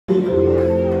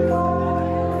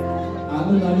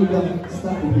Start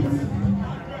with it.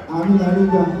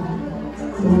 Hallelujah.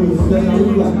 So we say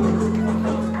hallelujah.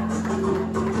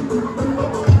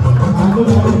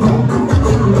 Hallelujah.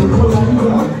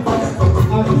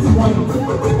 At this point,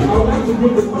 I would like to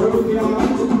bring the parochial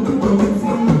committee of the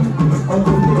state and the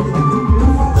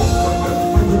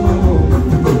Bible.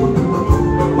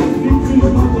 This victory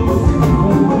is not just for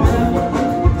the choir,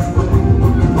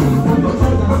 for the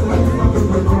church that serves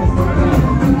sacrifice Christ.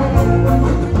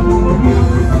 We have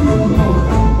received now.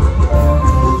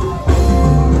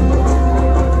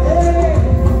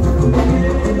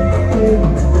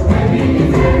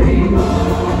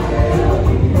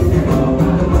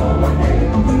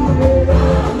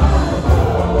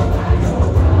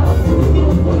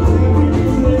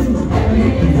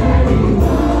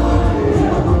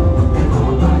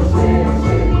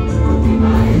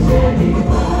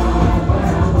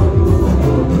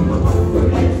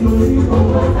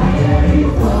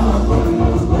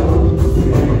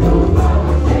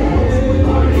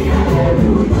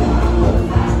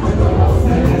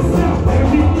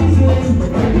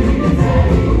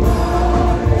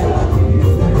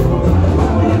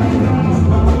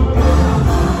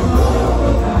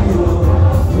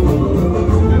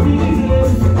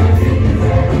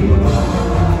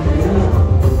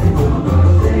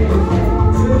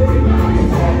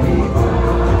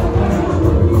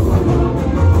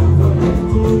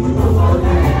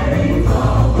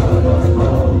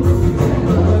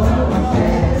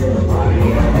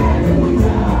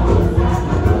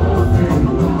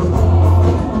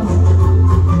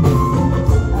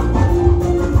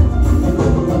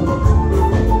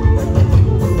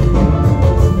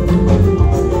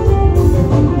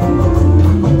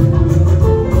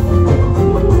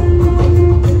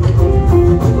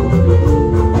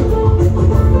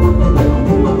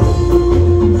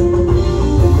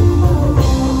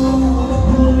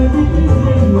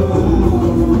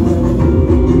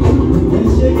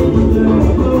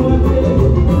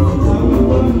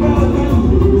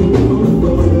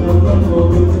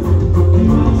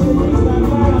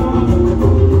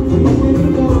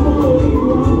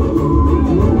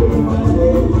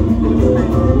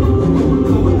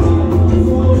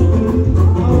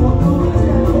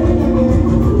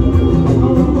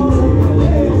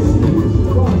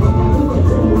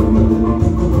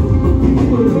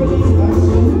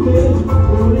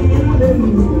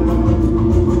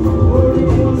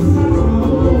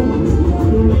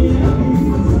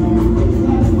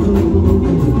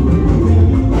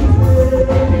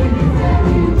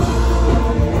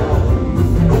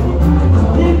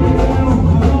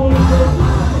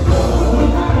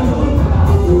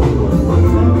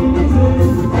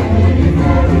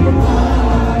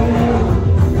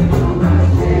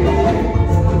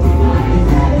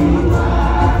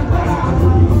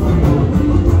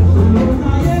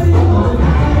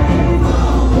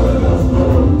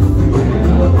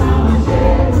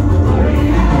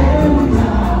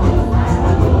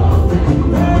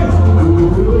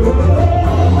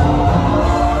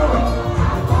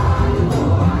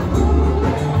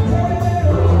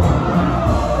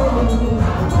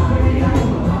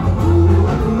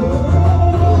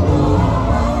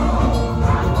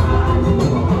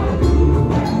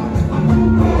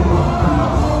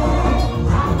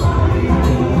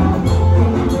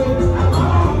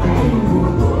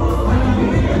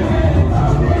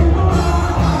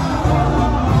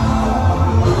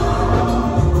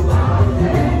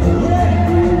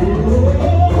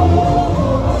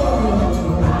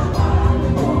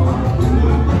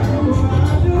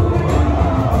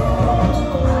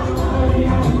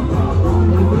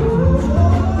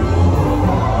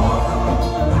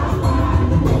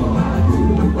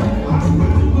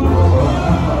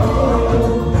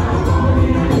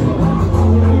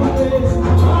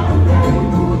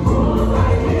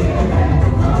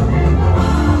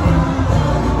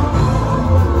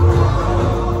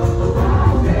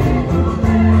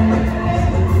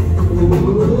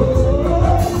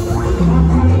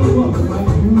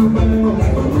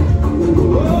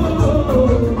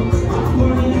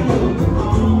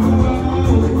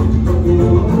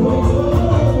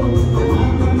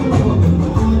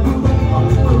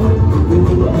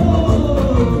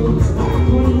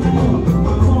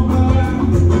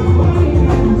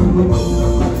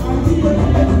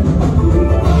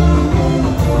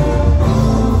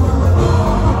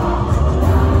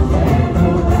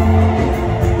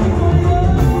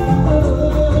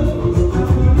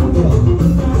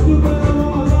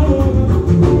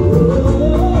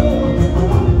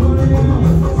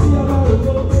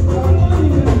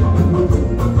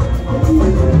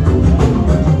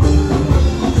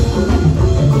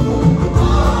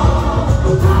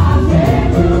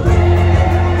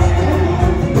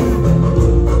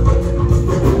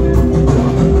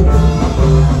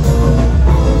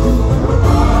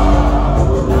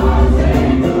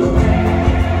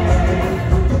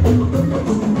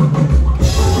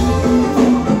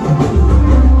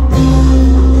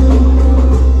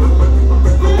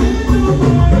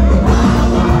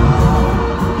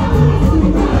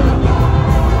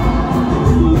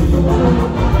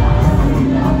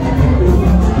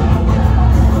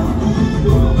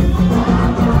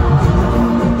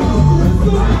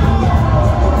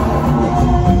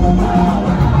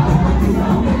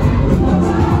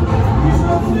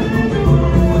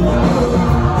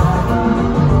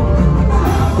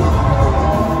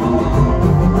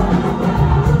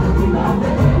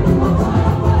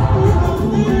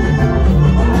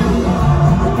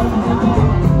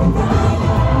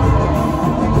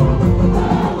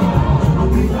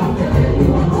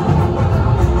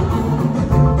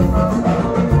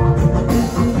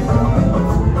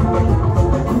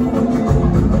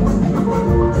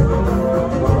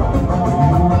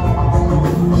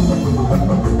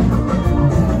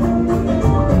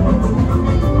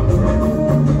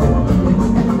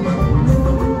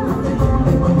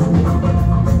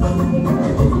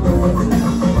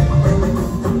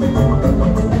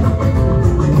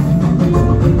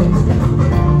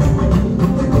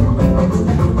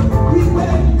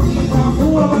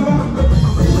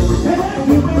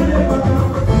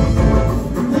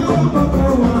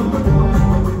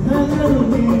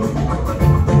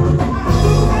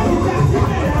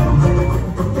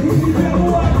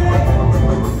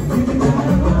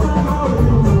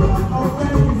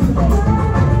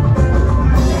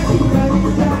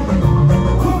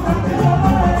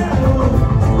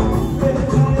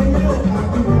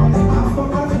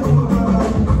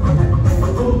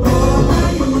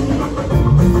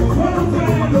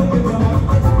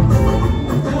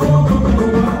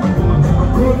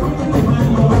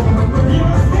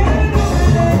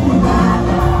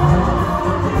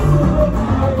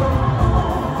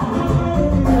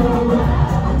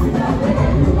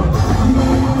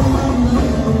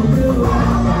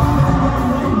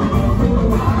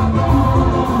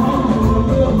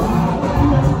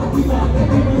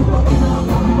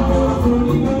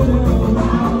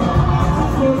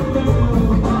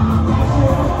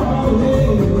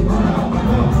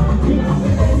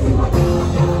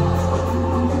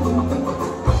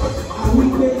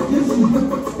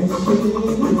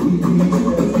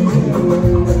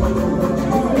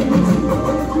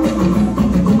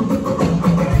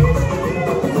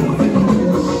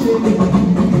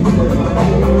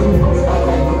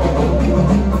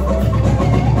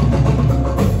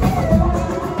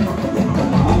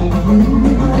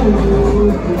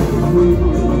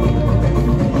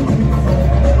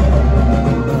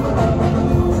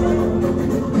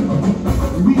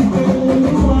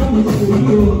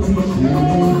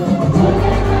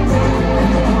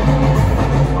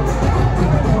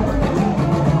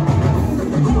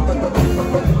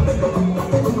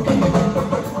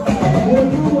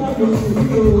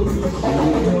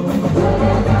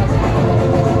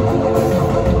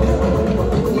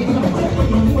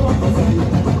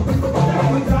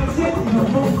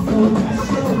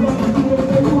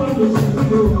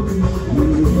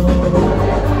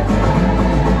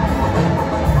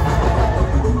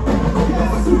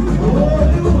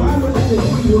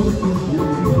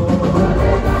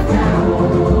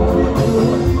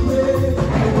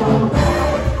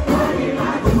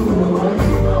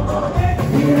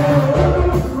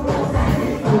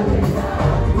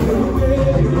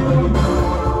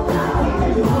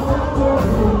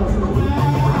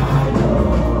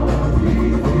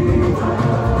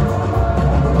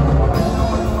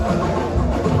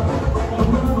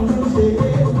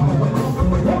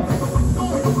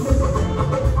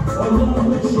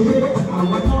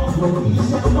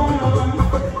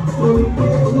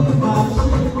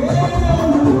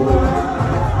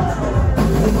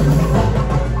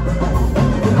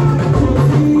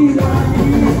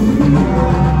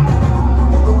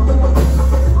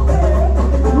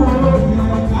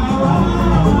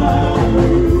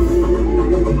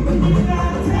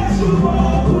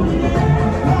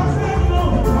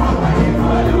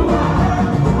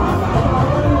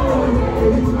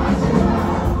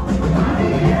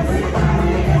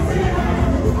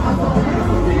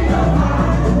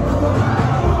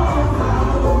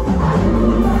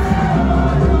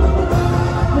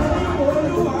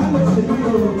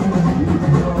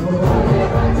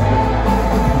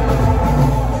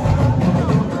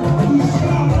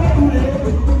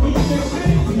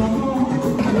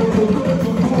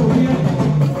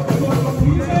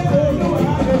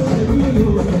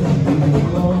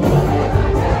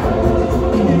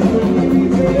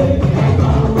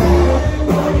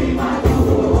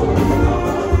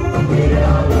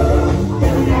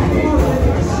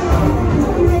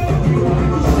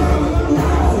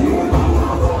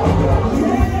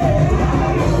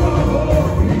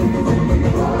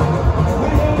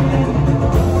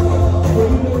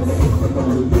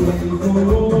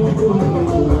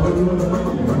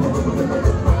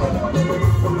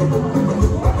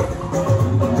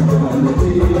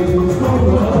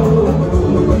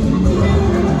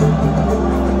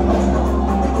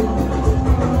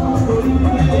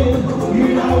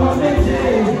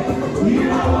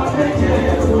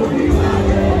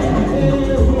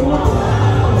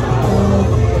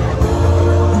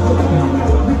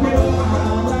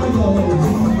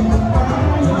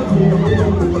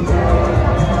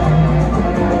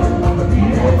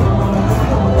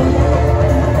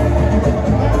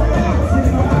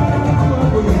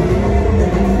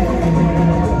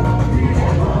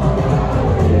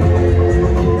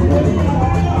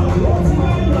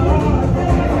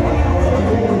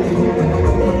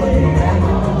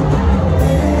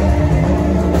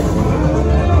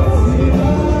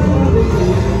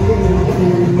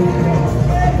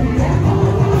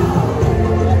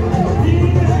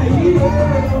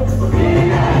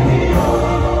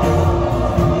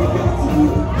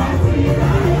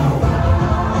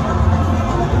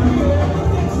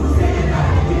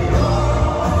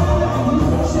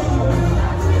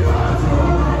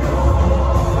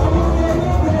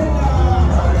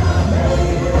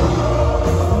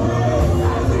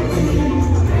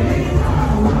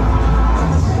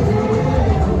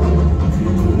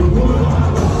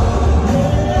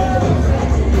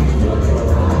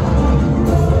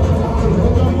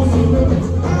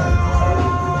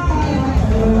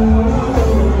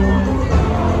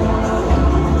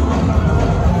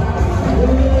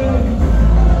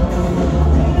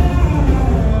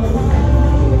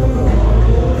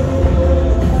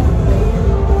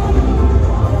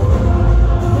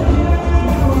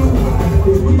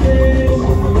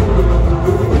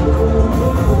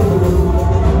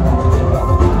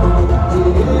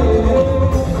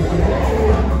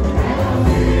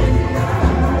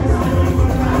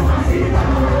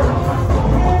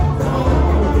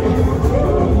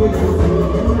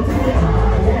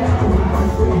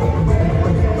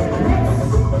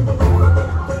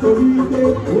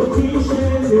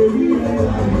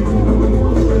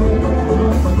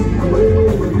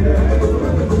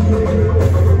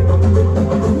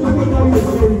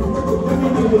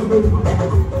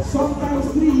 Sometimes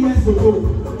 3 years ago,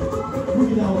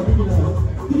 look it out,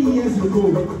 3 years ago,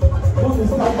 when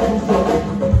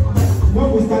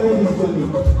we started this journey,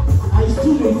 I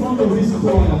stood in front of this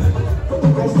choir,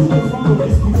 I stood in front of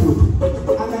these people,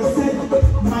 and I said,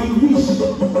 my wish,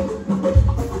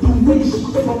 the wish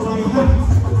from my heart,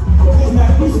 is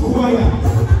that this choir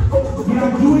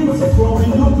graduates from a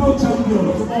local champion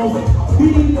of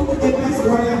being a best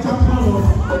choir champion of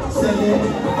Select,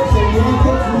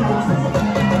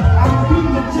 and being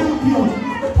the champion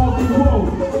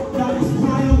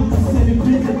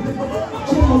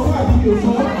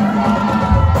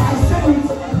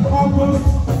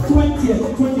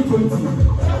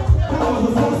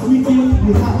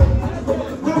we had.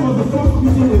 That was the first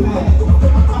meeting we had.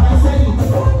 And I said it.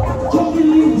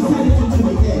 Jokingly, we said it into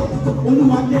the air. Only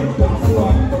one day,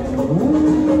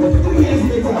 3 years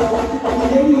later,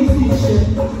 every easy shit.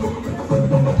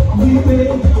 We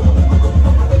made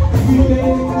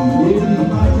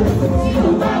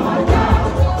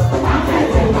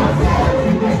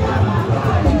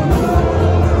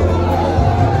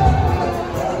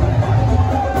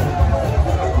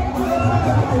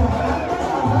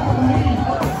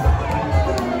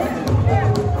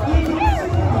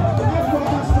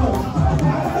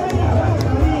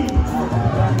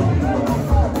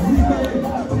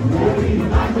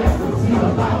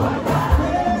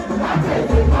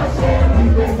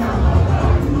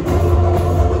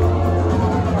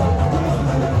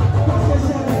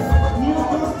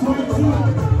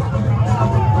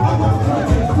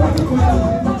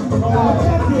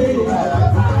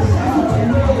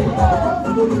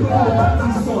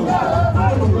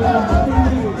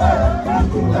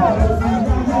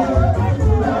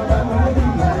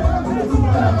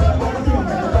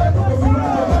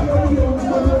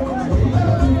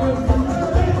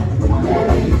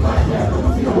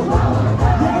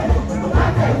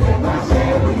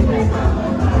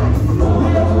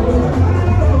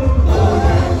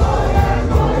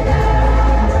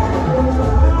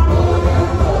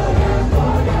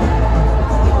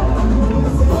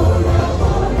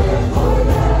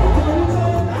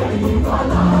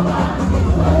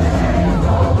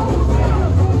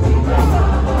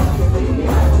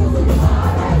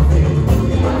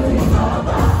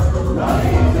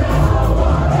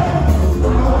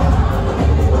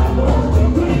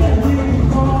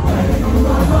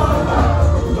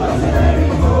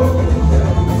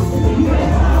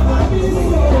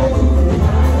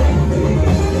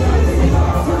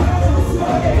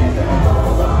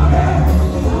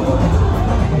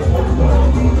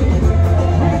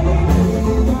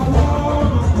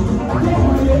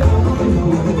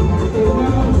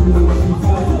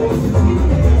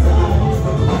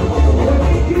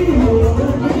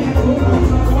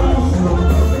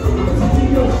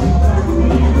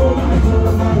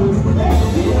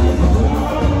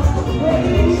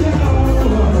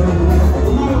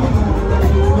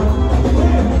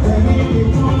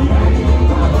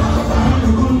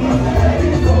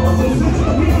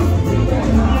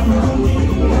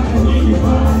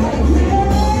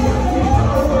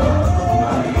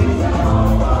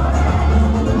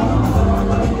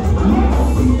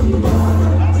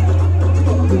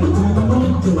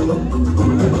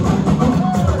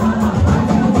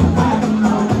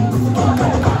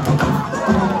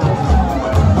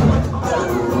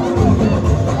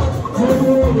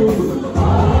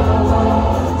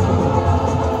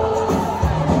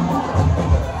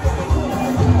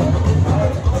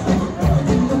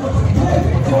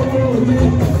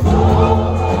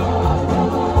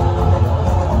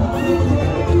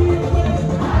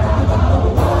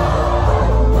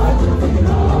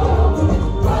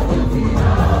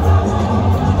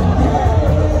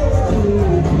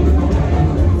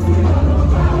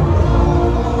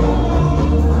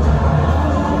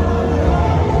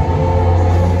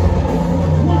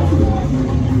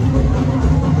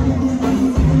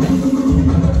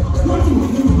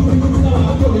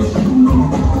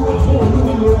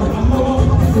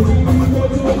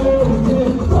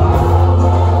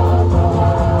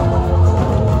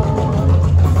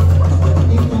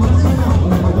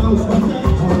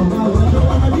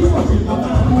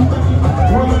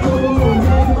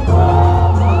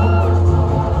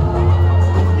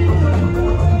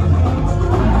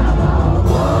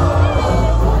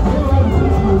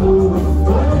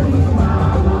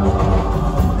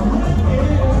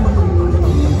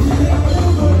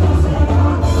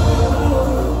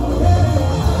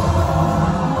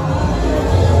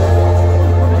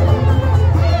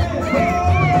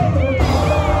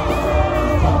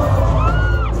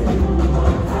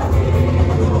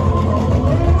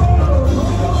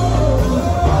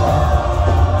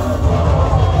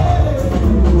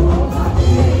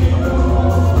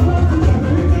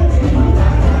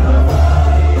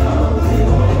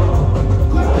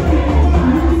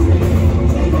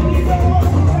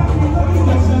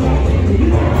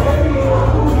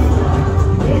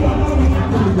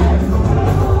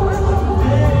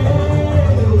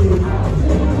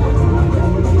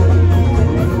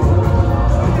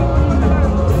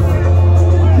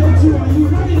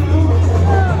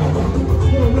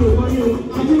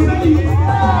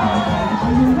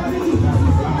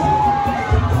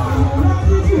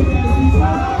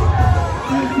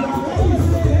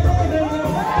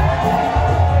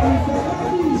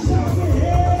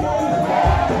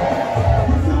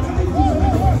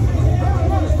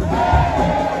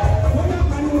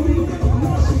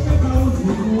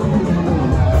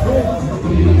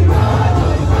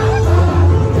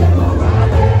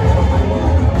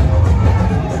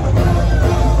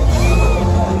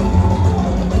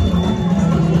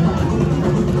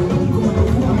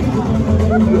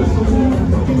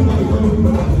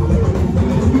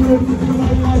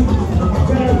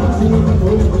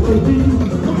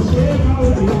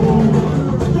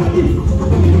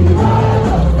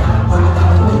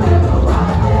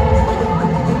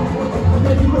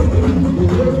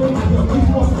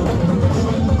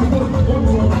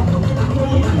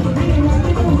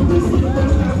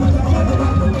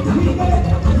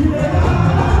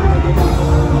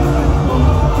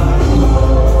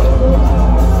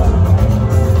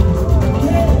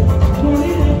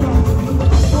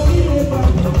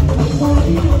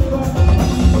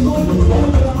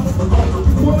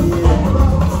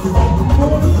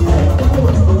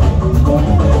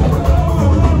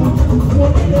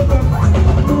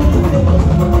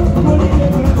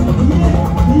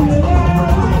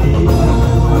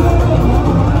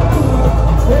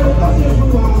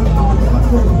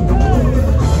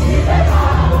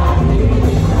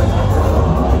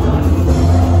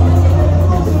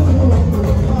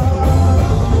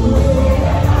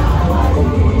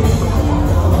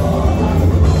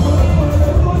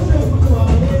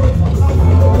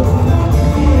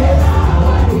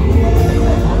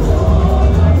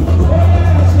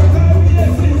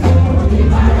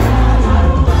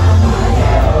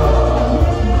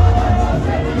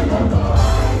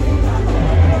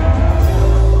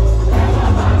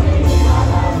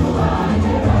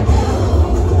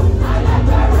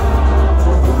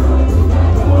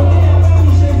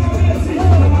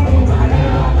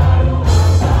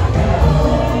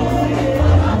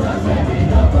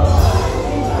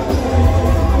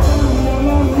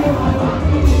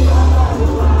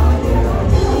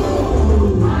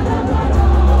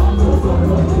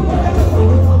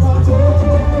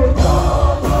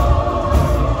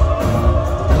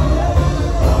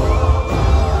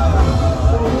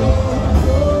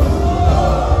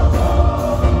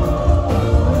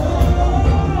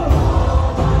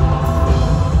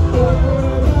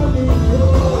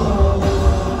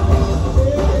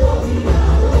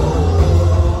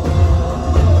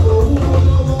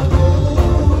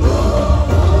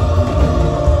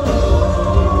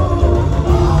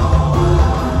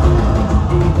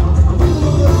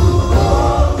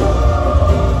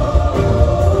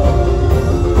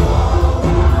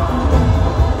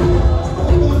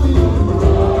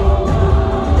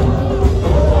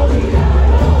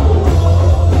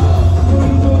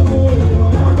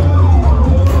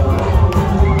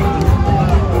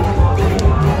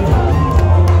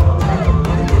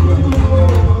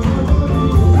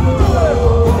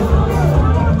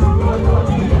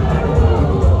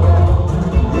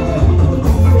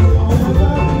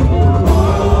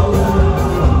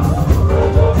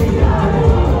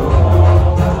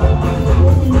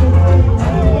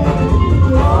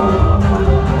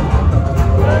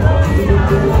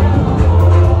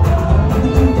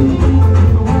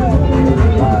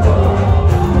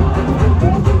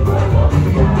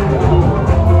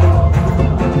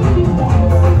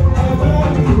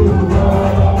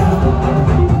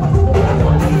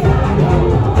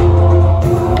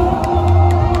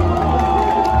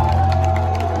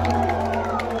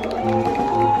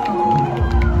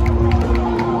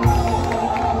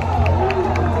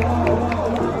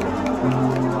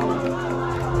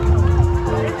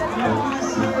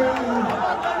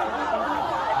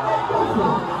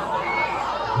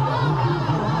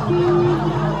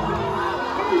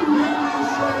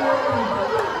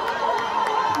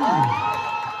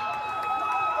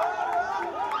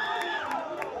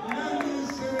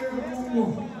Yes,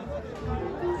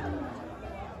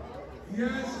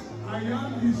 I am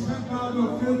the shepherd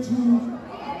of Ketu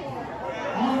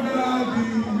under the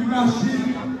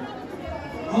leadership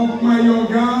of my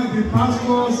yoga, the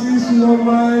pastor, since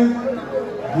worldwide,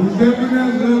 whose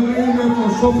Ebenezeri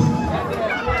for supper.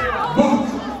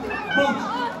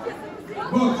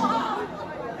 But,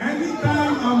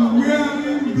 anytime I'm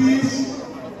wearing this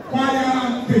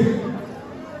choir cape,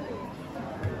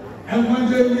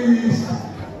 Evangelist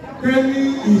Kenny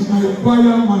is my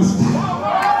choir master.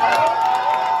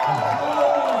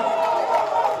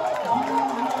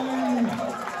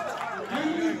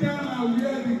 Anytime I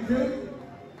wear the cape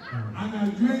and I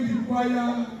join the choir,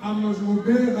 I must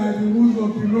obey by the rules of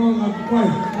the Lord and the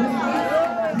choir.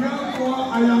 Therefore,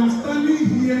 I am standing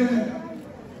here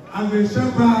as a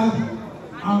shepherd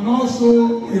and also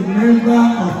a member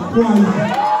of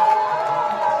choir.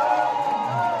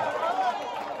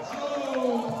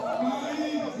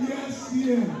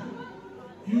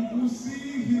 You could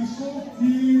see he's so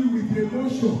filled with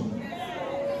emotion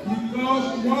because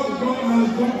what God has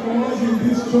done for us in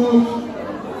this church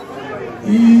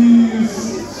is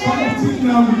something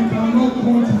that we cannot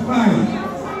quantify.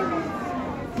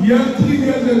 Yet 3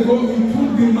 years ago, he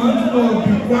took the mantle of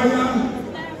the choir,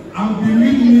 and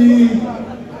believe me,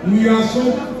 we are so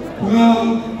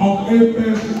proud of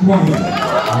Apex Choir.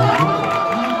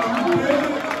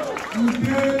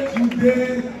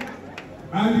 Today,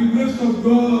 by the grace of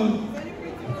God,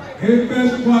 Apex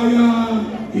Choir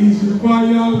is the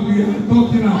choir we are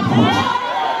talking about.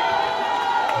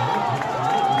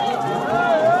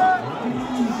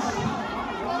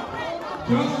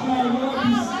 Just like what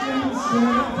the saint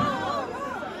said,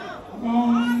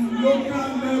 on local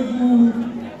level,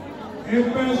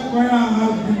 Apex Choir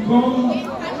has become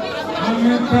an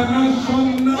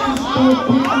international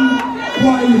spoken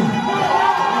choir.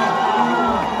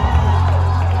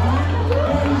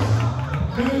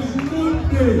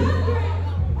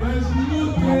 There's no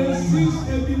day since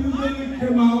Ebenezeri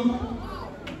came out,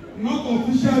 not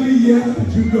officially yet, it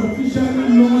will be officially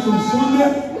launched on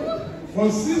Sunday, but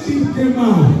since it came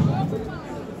out,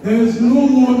 there's no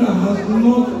one that has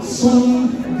not sung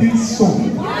this song.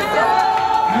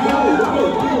 Everybody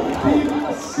keep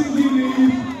singing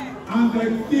it and they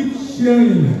keep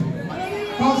sharing it.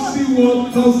 Tossy what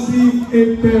Tossy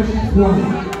Apex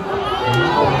Choir.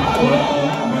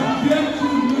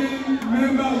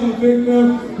 Members of the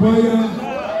choir,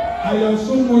 I am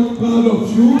so much proud of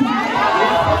you. And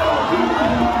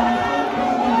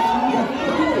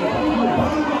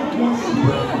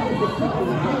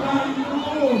I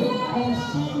know on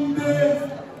Sunday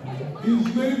is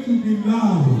going to be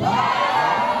loud.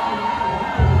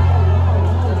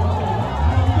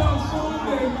 On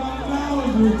Sunday, my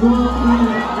loud will go through.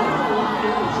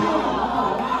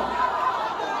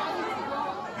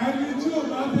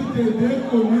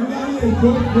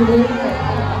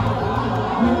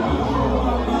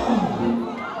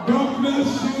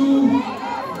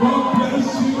 God bless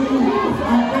you,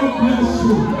 and God bless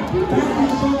you. Thank you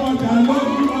so much.